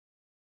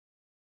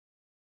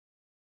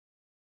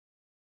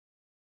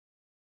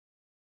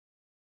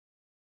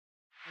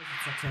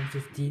Section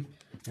 50,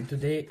 and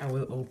today I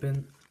will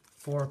open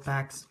 4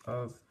 packs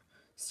of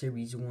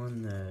Series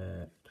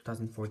 1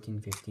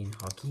 2014-15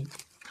 hockey.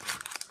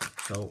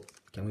 So,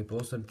 can we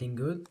pull something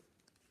good?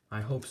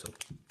 I hope so.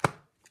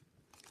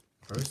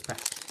 First pack.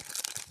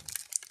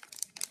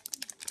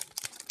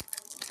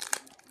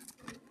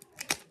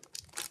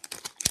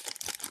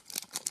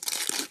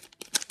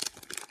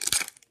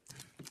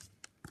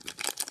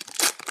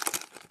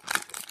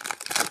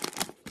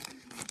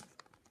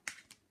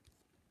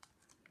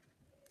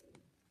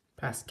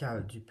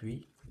 Pascal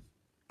Dupuis,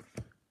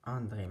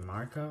 Andrei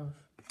Markov,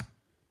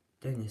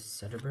 Dennis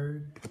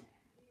Sederberg,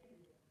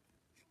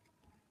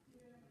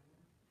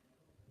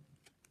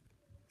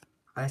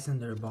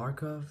 Alexander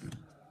Barkov,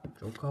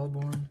 Joe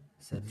Colborn,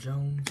 Seth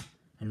Jones,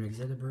 Henrik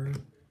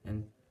Zetterberg,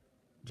 and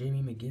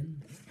Jamie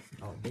McGinn.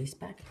 Oh, base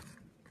pack?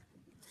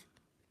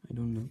 I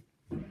don't know.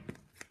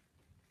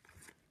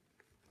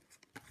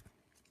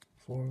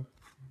 4,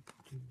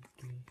 2,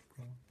 3,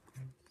 4,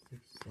 5,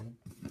 6, 7.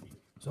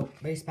 So,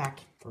 base pack,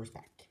 first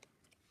pack.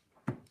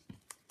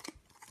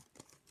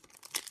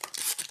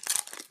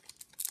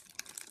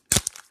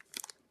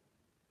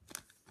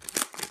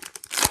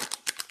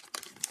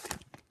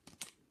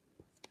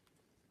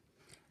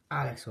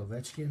 Alex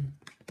Ovechkin,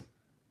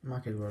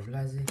 Mark-Edouard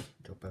Vlasic,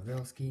 Joe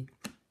Pavelski,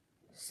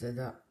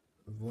 Seda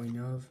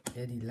Voinov,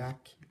 Eddie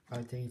Lack,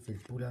 Valtteri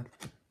Filppula,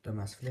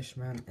 Thomas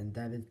Fleischmann, and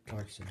David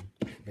Clarkson.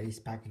 Base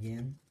pack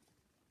again.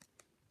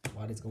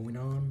 What is going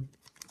on?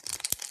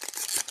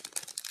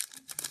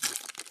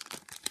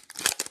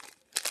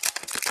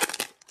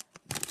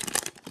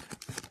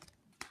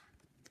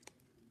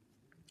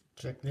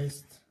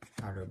 Checklist: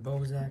 Tyler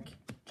Bozak,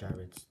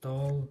 Jared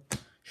Stoll,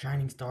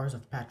 Shining Stars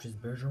of Patrice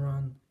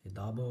Bergeron, a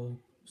double,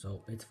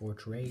 so it's for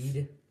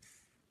trade.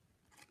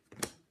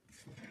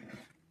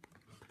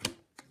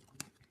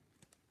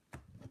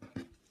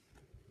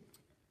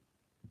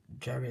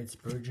 Jared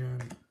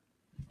Spurgeon,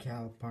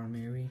 Cal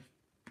Palmieri,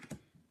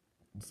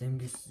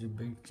 Zemgus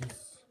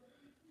Zubaitis,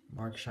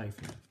 Mark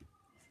Scheifele.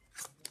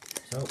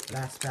 So,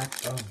 last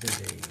pack of the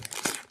day.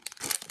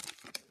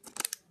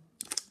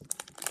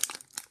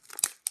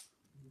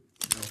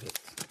 No hit.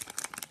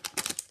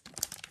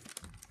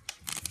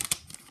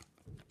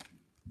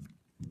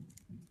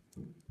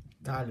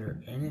 Tyler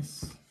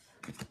Ennis,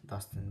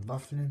 Dustin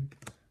Byfuglien,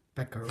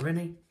 Pekka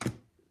Rinne,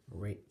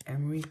 Ray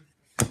Emery,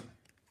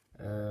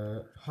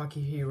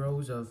 Hockey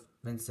Heroes of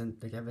Vincent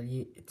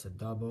Lecavalier, it's a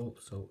double,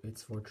 so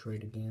it's for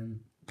trade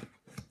again.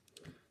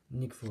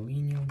 Nick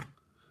Foligno,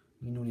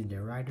 Mino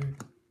Niederreiter,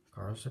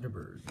 Carl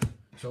Soderberg.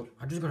 So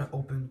I'm just gonna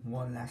open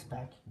one last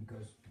pack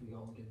because we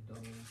all get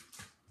double.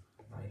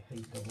 I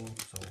hate double,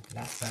 so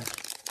last pack,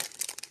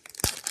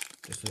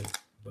 just a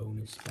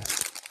bonus pack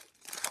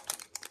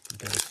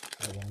because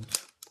I want.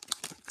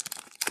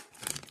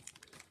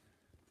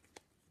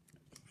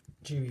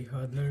 Jerry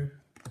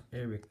Hudler,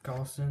 Eric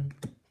Carlson,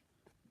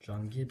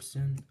 John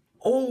Gibson.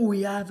 Oh,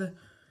 we have a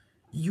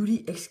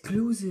UD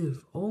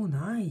exclusive. Oh,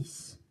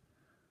 nice.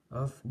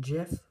 Of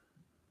Jeff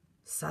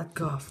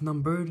Sadkoff,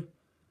 numbered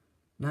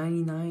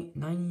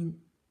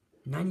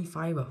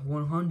 95 of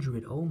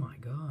 100. Oh my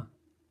god.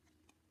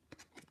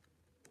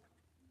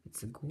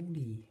 It's a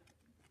goalie.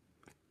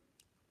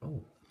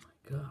 Oh my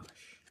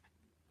gosh.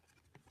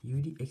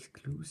 UD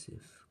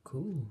exclusive.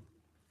 Cool.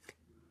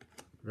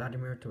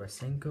 Vladimir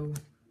Tarasenko,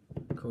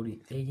 Cody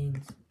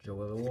Higgins,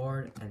 Joel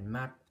Ward, and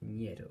Matt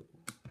Nieto.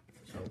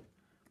 So,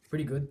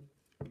 pretty good.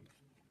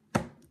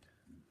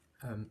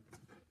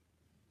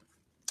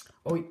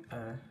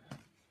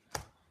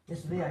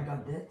 Yesterday I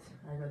got that.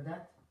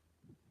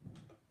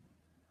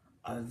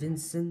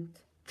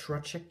 Vincent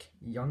Trocheck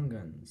Young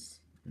Guns.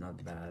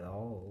 Not bad at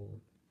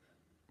all.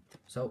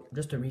 So,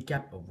 just a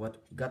recap of what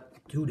we got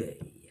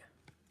today.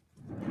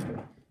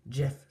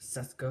 Jeff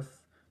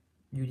Saskoff,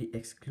 UD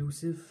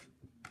exclusive.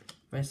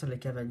 Vincent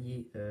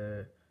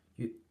Lecavalier,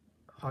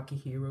 Hockey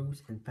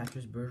Heroes, and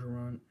Patrice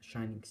Bergeron,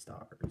 Shining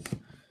Stars.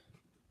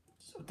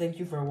 So thank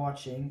you for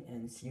watching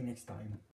and see you next time.